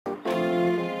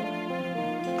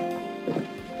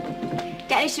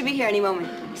Daddy should be here any moment.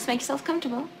 Just make yourself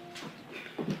comfortable.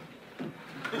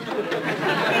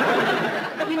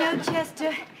 You know,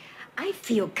 Chester, I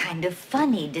feel kind of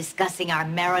funny discussing our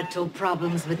marital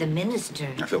problems with the minister.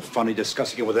 I feel funny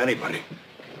discussing it with anybody.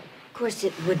 Of course,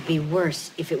 it would be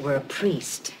worse if it were a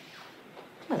priest.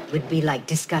 Well, it would be like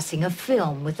discussing a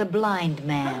film with a blind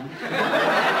man.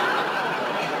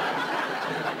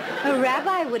 A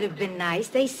rabbi would have been nice.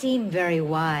 They seem very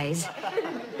wise.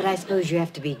 But I suppose you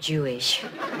have to be Jewish.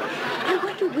 I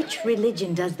wonder which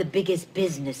religion does the biggest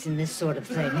business in this sort of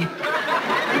thing.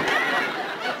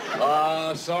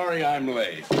 Sorry I'm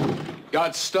late.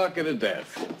 Got stuck at a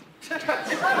death.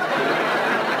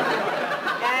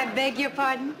 I beg your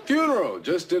pardon? Funeral.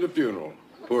 Just did a funeral.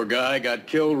 Poor guy got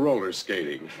killed roller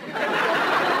skating.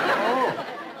 Oh,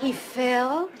 he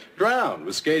fell? Drowned.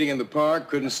 Was skating in the park,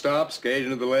 couldn't stop, skated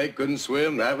into the lake, couldn't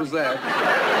swim. That was that.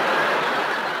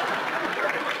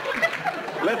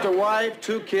 Left a wife,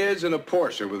 2 kids, and a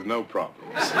Porsche with no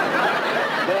problems.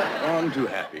 But on to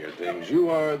happier things.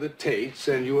 You are the Tates,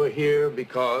 and you are here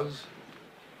because...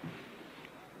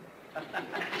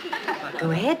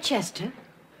 Go ahead, Chester.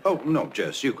 Oh, no,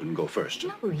 Jess, you can go first.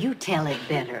 No, you tell it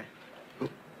better.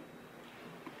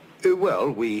 Well,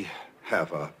 we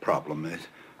have a problem. It's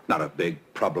not a big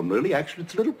problem, really. Actually,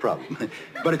 it's a little problem.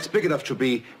 But it's big enough to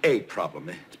be a problem.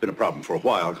 It's been a problem for a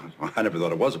while. I never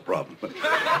thought it was a problem.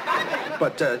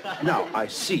 But now I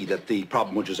see that the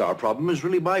problem, which is our problem, is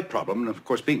really my problem. And, of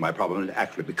course, being my problem, it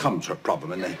actually becomes her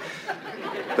problem. And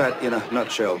that, in a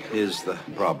nutshell, is the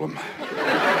problem.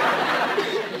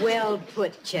 Well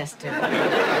put, Chester.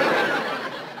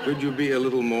 Could you be a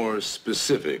little more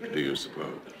specific, do you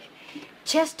suppose?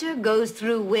 Chester goes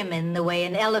through women the way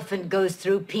an elephant goes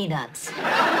through peanuts.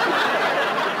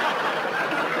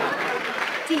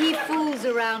 See, he fools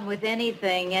around with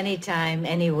anything, anytime,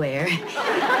 anywhere.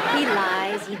 He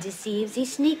lies, he deceives, he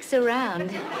sneaks around.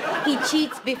 He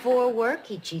cheats before work,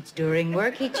 he cheats during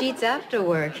work, he cheats after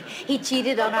work. He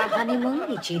cheated on our honeymoon,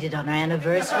 he cheated on our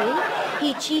anniversary.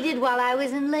 He cheated while I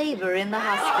was in labor in the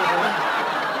hospital.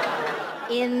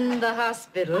 In the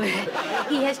hospital.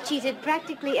 He has cheated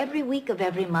practically every week of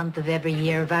every month of every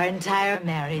year of our entire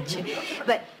marriage.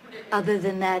 But other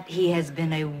than that, he has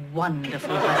been a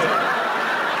wonderful husband.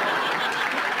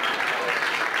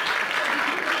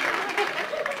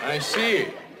 I see.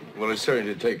 Well, it's starting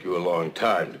to take you a long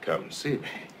time to come and see me.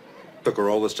 Took her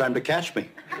all this time to catch me.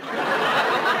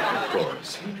 Of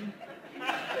course.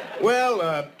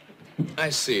 Well, I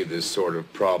see this sort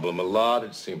of problem a lot.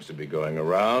 It seems to be going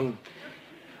around.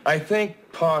 I think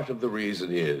part of the reason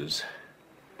is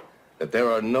that there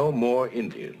are no more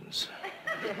Indians.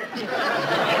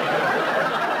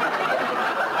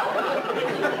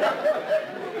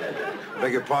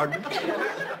 Beg your pardon?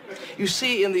 You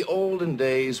see, in the olden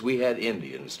days, we had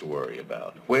Indians to worry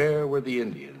about. Where were the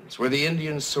Indians? Were the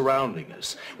Indians surrounding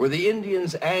us? Were the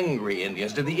Indians angry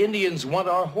Indians? Did the Indians want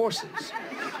our horses?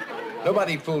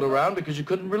 Nobody fooled around because you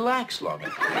couldn't relax long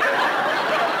enough.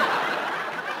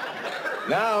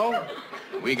 Now,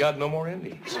 we got no more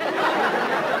Indians.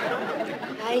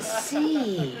 I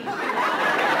see.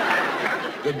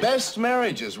 The best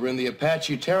marriages were in the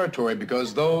Apache territory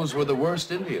because those were the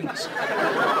worst Indians.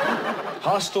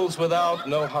 Hostiles without,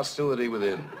 no hostility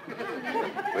within.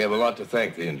 We have a lot to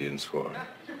thank the Indians for.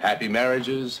 Happy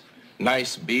marriages,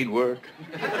 nice beadwork.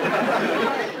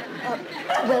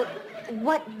 Well,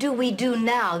 what do we do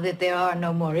now that there are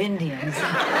no more Indians?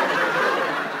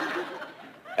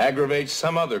 Aggravate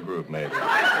some other group, maybe.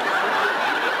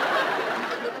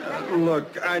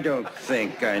 Look, I don't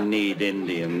think I need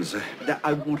Indians.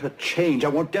 I want a change. I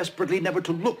want desperately never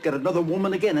to look at another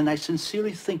woman again, and I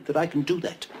sincerely think that I can do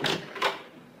that.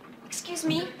 Excuse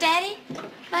me, Daddy? Can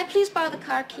I please borrow the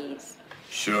car keys?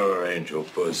 Sure, Angel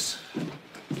Puss.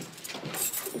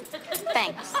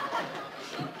 Thanks.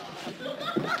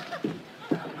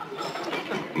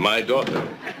 My daughter.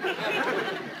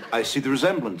 I see the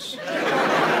resemblance.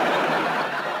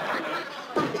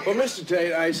 Well, Mr.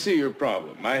 Tate, I see your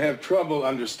problem. I have trouble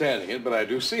understanding it, but I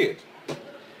do see it.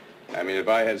 I mean, if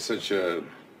I had such a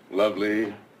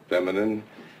lovely, feminine,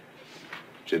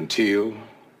 genteel,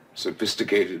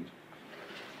 sophisticated,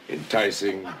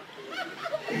 enticing,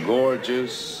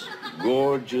 gorgeous,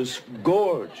 gorgeous,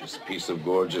 gorgeous piece of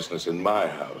gorgeousness in my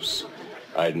house,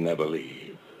 I'd never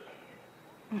leave.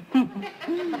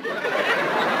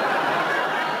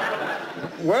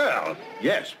 Well,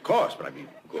 yes, of course, but I mean,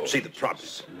 see the problem.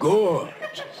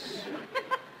 Gorgeous.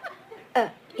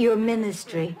 Your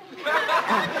ministry.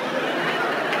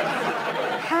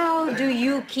 How do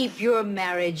you keep your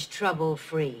marriage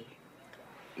trouble-free?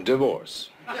 Divorce.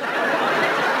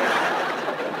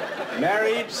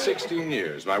 Married 16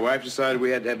 years. My wife decided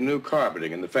we had to have new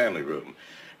carpeting in the family room.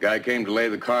 Guy came to lay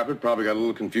the carpet, probably got a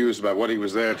little confused about what he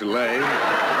was there to lay.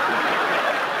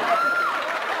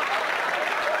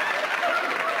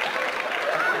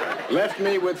 Left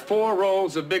me with 4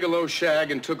 rolls of Bigelow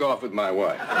shag and took off with my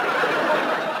wife.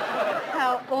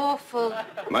 How awful.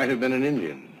 Might have been an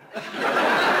Indian.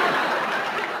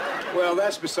 Well,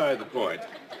 that's beside the point.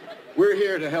 We're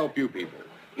here to help you people.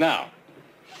 Now,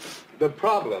 the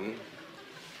problem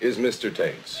is Mr.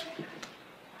 Tate's.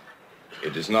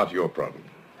 It is not your problem.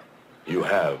 You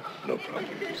have no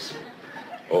problems.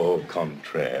 Au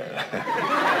contraire.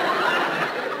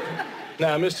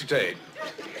 Now, Mr. Tate,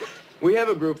 we have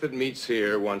a group that meets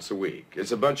here once a week.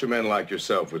 It's a bunch of men like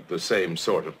yourself with the same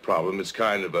sort of problem. It's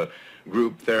kind of a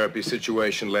group therapy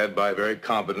situation led by a very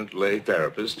competent lay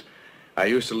therapist. I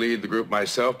used to lead the group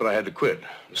myself, but I had to quit.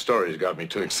 The stories got me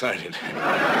too excited.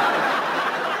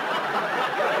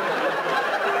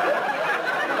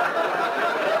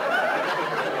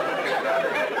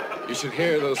 You should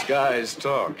hear those guys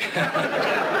talk.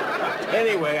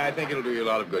 Anyway, I think it'll do you a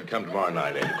lot of good. Come tomorrow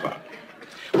night, 8 o'clock.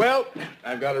 Well,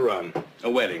 I've got to run. A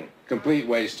wedding. Complete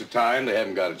waste of time. They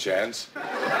haven't got a chance.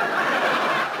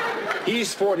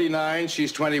 He's 49,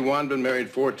 she's 21, been married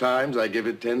 4 times. I give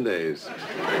it 10 days.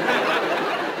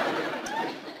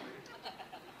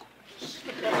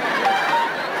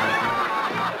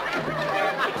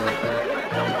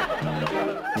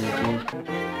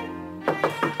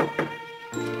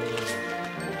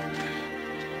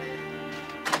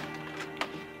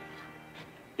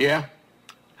 Yeah?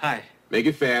 Hi. Make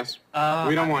it fast.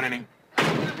 We don't want any.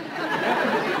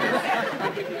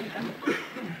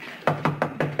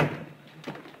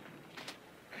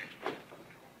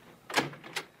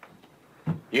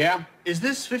 Yeah? Is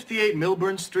this 58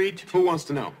 Milburn Street? Who wants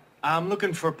to know? I'm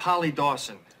looking for Polly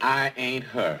Dawson. I ain't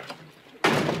her.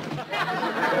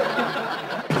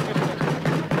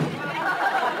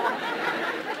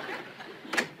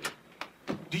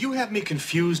 Do you have me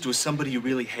confused with somebody you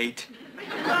really hate?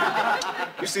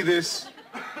 You see this?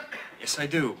 Yes, I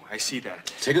do. I see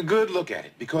that. Take a good look at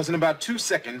it, because in about 2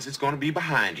 seconds, it's going to be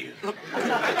behind you. Look,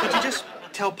 could you just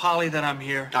tell Polly that I'm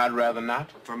here? I'd rather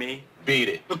not. For me? Beat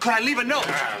it. Look, could I leave a note?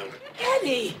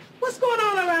 Eddie, what's going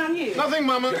on around here? Nothing,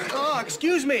 Mama. Oh,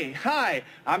 excuse me. Hi.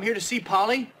 I'm here to see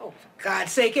Polly. Oh, for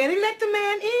God's sake, Eddie, let the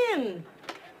man in.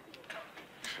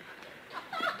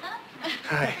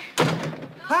 Hi.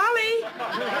 Polly,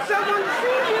 someone to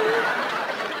see you.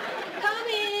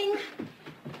 Coming.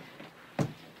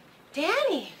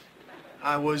 Danny.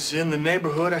 I was in the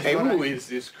neighborhood. Hey, who is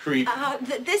this creep?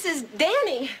 This is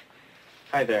Danny.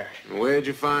 Hi there. Where'd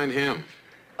you find him?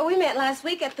 Oh, we met last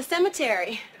week at the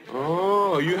cemetery.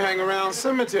 Oh, you hang around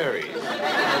cemeteries.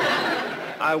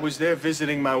 I was there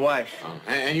visiting my wife.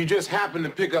 And you just happened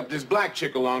to pick up this black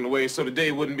chick along the way so the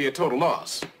day wouldn't be a total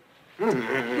loss.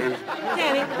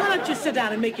 Danny, why don't you sit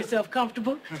down and make yourself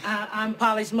comfortable? I'm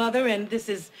Polly's mother, and this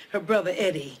is her brother,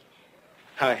 Eddie.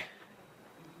 Hi.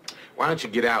 Why don't you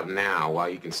get out now while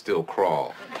you can still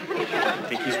crawl? I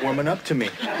think he's warming up to me.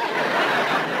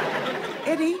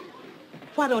 Eddie,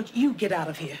 why don't you get out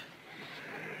of here?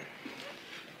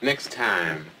 Next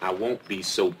time, I won't be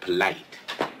so polite.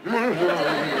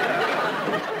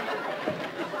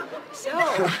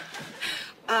 So,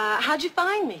 how'd you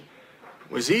find me?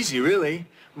 It was easy, really.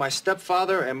 My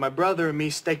stepfather and my brother and me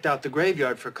staked out the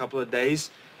graveyard for a couple of days,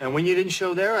 and when you didn't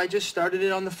show there, I just started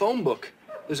it on the phone book.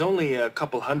 There's only a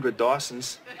couple hundred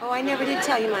Dawsons. Oh, I never did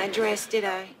tell you my address, did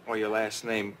I? Or your last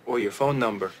name, or your phone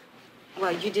number.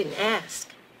 Well, you didn't ask.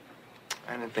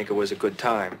 I didn't think it was a good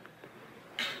time.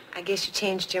 I guess you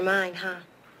changed your mind, huh?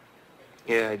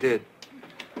 Yeah, I did.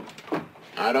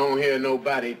 I don't hear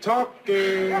nobody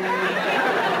talking. I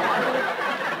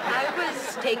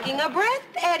was taking a breath,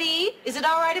 Eddie. Is it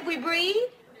all right if we breathe?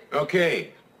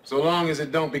 Okay, so long as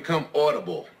it don't become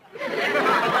audible.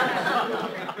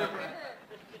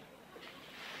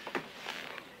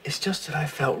 It's just that I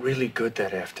felt really good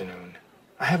that afternoon.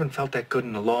 I haven't felt that good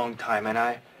in a long time, and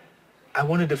I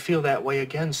wanted to feel that way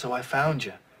again, so I found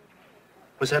you.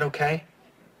 Was that okay?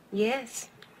 Yes,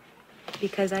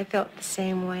 because I felt the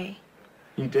same way.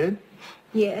 You did?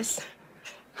 Yes.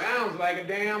 Sounds like a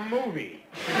damn movie.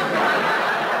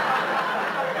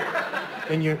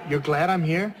 And you're glad I'm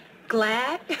here?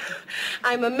 Glad?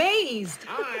 I'm amazed.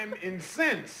 I'm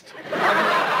incensed.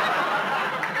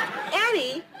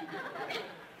 Eddie?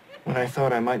 When I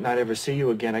thought I might not ever see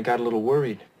you again, I got a little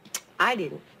worried. I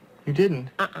didn't. You didn't?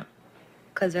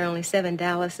 Because there are only 7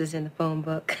 Dallases in the phone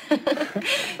book.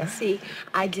 See,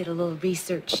 I did a little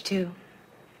research, too.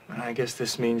 I guess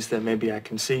this means that maybe I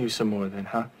can see you some more then,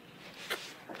 huh?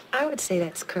 I would say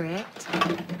that's correct.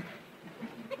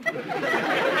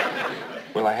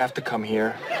 Will I have to come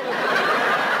here?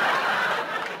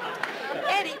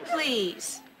 Eddie,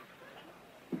 please.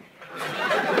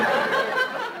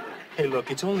 Hey,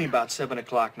 look, it's only about 7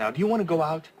 o'clock now. Do you want to go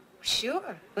out?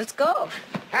 Sure, let's go.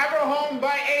 Have her home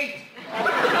by 8.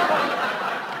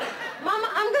 Mama,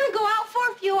 I'm gonna go out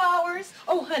for a few hours.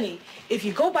 Oh, honey, if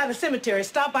you go by the cemetery,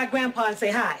 stop by Grandpa and say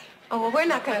hi. Oh, well, we're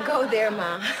not gonna go there,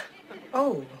 Ma.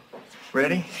 Oh,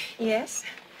 Ready? Yes?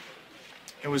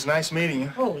 It was nice meeting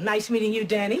you. oh, nice meeting you,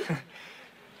 Danny.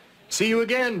 See you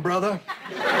again, brother.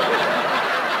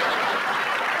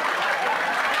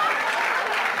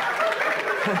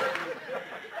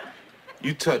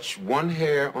 You touch one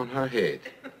hair on her head,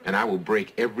 and I will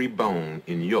break every bone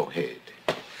in your head.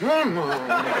 Come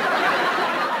on.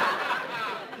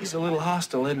 He's a little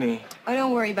hostile, isn't he? Oh,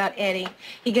 don't worry about Eddie.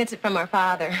 He gets it from our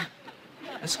father.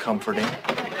 That's comforting.